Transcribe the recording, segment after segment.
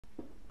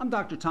I'm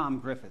Dr. Tom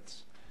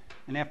Griffiths,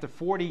 and after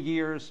 40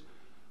 years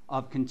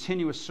of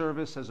continuous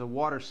service as a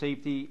water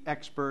safety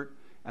expert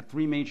at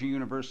 3 major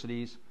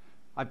universities,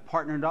 I've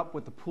partnered up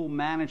with the pool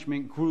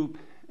management group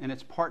and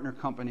its partner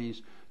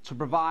companies to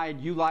provide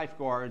you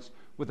lifeguards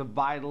with a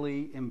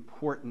vitally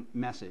important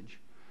message.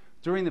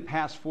 During the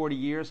past 40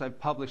 years, I've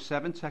published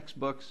 7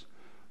 textbooks,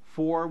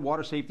 4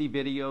 water safety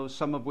videos,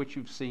 some of which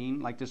you've seen,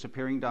 like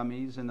Disappearing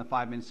Dummies and the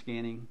 5-minute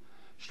scanning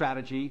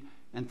strategy,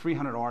 and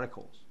 300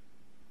 articles.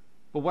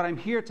 But what I'm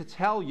here to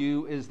tell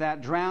you is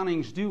that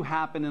drownings do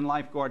happen in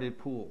lifeguarded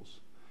pools.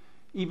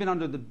 Even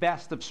under the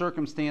best of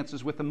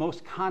circumstances with the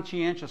most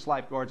conscientious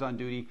lifeguards on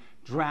duty,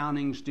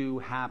 drownings do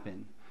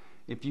happen.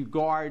 If you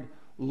guard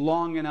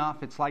long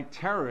enough, it's like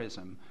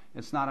terrorism.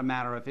 It's not a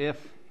matter of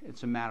if,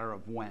 it's a matter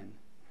of when.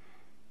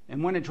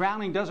 And when a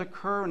drowning does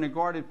occur in a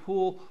guarded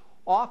pool,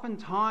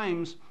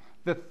 oftentimes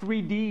the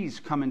 3D's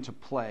come into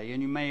play.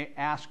 And you may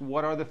ask,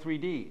 what are the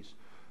 3D's?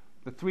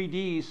 The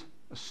 3D's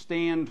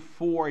stand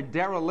for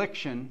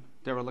dereliction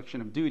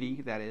of duty,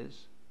 that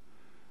is,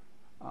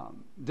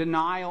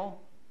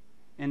 denial,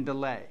 and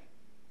delay.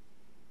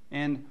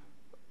 And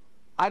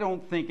I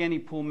don't think any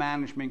pool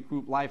management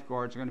group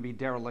lifeguards are going to be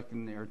derelict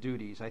in their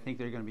duties. I think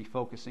they're going to be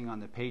focusing on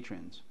the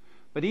patrons.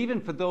 But even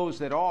for those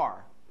that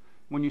are,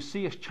 when you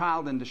see a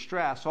child in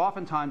distress,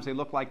 oftentimes they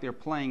look like they're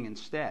playing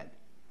instead.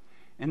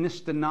 And this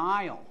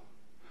denial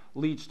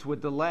leads to a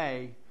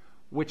delay,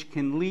 which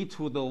can lead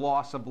to the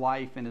loss of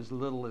life in as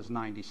little as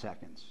 90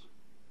 seconds.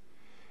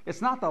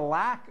 It's not the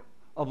lack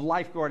of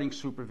lifeguarding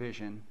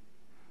supervision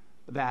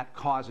that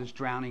causes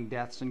drowning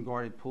deaths in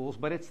guarded pools,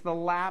 but it's the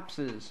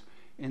lapses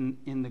in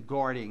the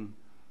guarding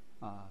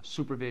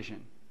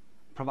supervision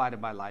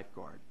provided by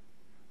Lifeguard.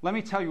 Let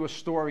me tell you a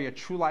story, a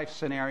true life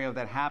scenario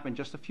that happened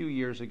just a few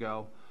years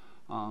ago,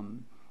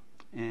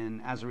 and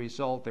as a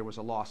result there was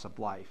a loss of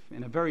life.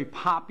 In a very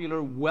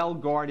popular,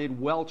 well-guarded,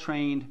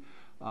 well-trained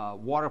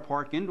water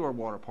park, indoor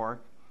water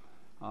park,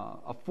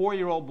 a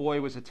 4-year-old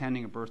boy was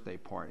attending a birthday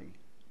party.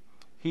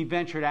 He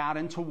ventured out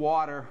into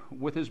water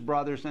with his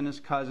brothers and his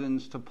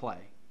cousins to play.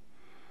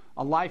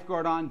 A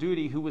lifeguard on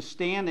duty who was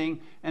standing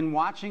and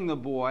watching the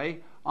boy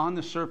on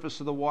the surface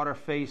of the water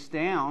face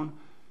down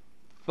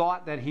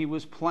thought that he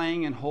was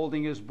playing and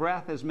holding his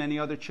breath as many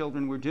other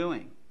children were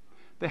doing.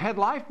 The head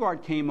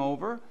lifeguard came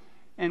over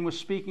and was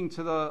speaking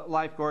to the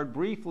lifeguard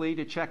briefly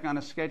to check on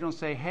his schedule and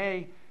say,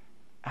 "Hey,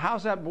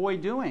 how's that boy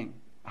doing?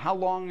 How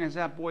long has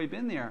that boy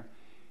been there?"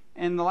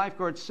 And the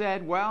lifeguard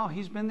said, "Well,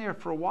 he's been there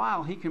for a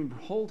while. He can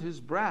hold his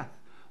breath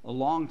a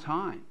long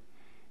time."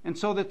 And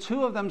so the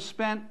two of them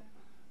spent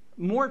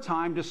more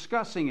time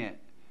discussing it.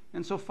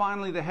 And so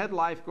finally the head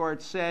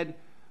lifeguard said,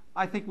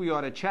 "I think we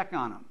ought to check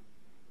on him."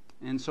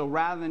 And so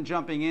rather than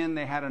jumping in,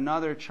 they had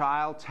another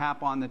child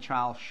tap on the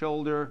child's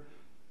shoulder,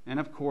 and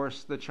of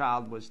course the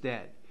child was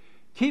dead.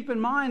 Keep in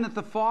mind that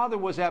the father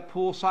was at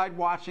poolside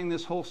watching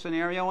this whole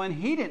scenario, and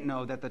he didn't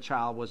know that the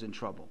child was in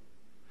trouble.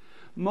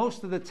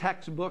 Most of the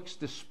textbooks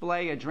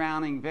display a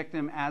drowning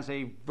victim as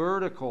a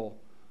vertical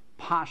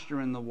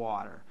posture in the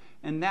water,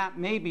 and that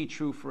may be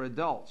true for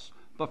adults.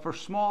 But for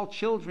small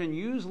children,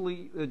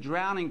 usually the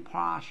drowning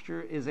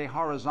posture is a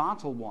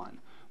horizontal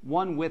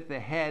one with the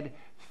head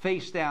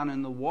face down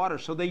in the water.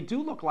 So they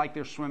do look like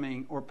they're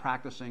swimming or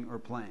practicing or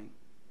playing.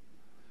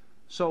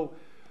 So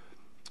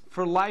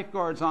for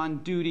lifeguards on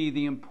duty,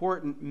 the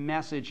important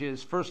message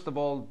is, first of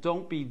all,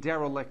 don't be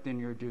derelict in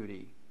your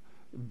duty.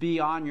 Be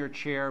on your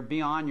chair,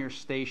 be on your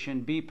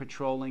station, be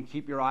patrolling,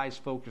 keep your eyes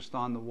focused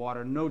on the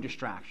water, no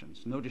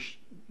distractions,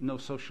 no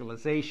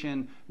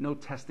socialization, no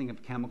testing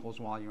of chemicals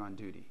while you're on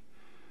duty.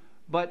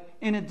 But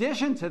in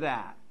addition to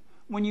that,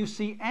 when you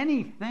see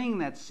anything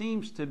that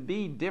seems to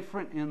be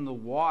different in the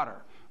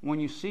water, when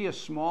you see a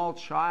small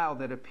child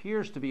that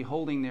appears to be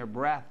holding their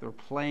breath or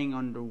playing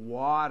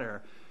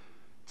underwater,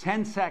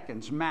 10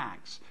 seconds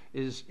max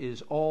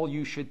is all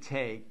you should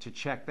take to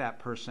check that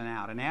person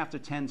out. And after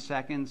 10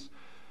 seconds,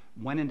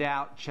 when in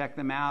doubt, check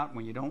them out.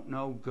 When you don't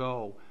know,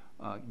 go.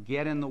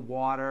 Get in the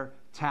water,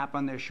 tap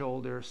on their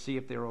shoulder, see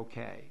if they're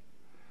okay.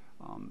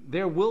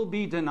 There will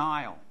be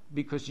denial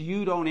because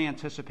you don't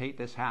anticipate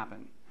this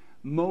happen.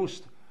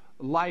 Most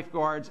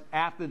lifeguards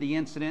after the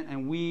incident,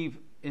 and we've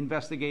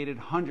investigated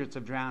hundreds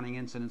of drowning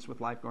incidents with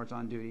lifeguards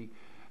on duty,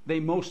 they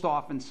most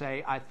often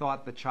say, "I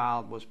thought the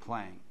child was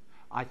playing.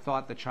 I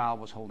thought the child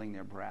was holding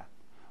their breath,"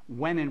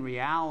 when in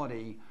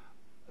reality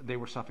they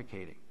were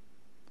suffocating.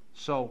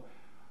 So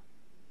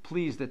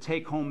please, the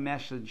take-home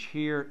message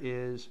here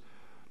is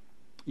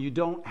you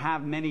don't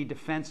have many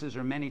defenses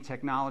or many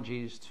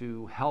technologies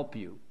to help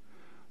you.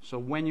 So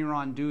when you're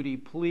on duty,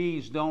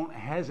 please don't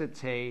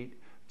hesitate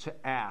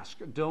to ask.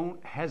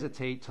 Don't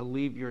hesitate to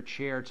leave your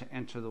chair to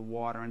enter the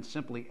water and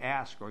simply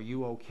ask, "Are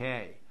you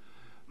okay?"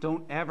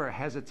 Don't ever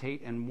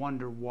hesitate and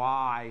wonder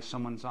why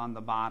someone's on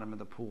the bottom of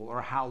the pool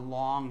or how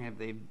long have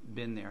they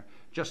been there.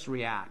 Just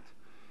react.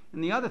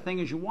 And the other thing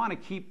is you want to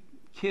keep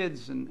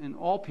kids and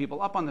all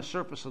people up on the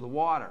surface of the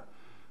water.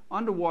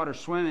 Underwater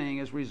swimming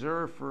is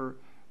reserved for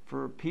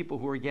for people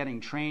who are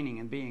getting training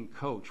and being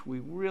coached, we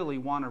really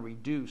want to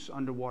reduce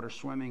underwater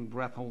swimming,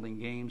 breath holding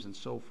games, and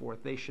so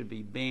forth. They should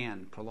be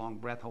banned, prolonged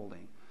breath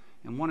holding.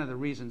 And one of the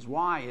reasons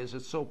why is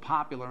it's so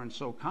popular and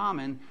so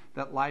common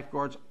that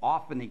lifeguards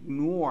often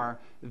ignore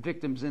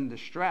victims in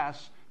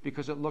distress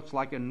because it looks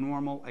like a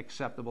normal,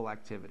 acceptable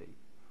activity.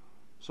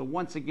 So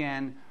once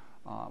again,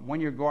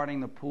 when you're guarding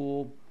the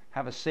pool,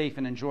 have a safe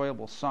and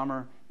enjoyable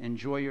summer,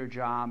 enjoy your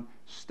job,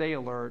 stay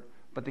alert.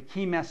 But the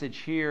key message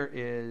here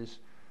is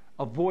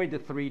avoid the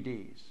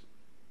 3Ds.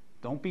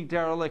 Don't be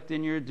derelict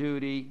in your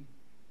duty.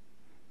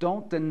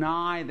 Don't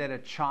deny that a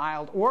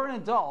child or an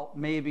adult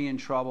may be in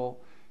trouble.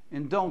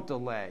 And don't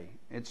delay.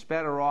 It's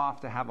better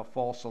off to have a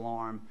false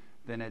alarm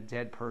than a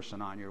dead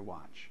person on your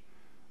watch.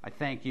 I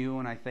thank you,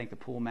 and I thank the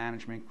pool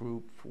management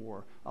group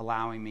for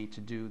allowing me to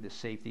do the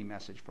safety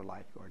message for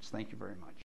lifeguards. Thank you very much.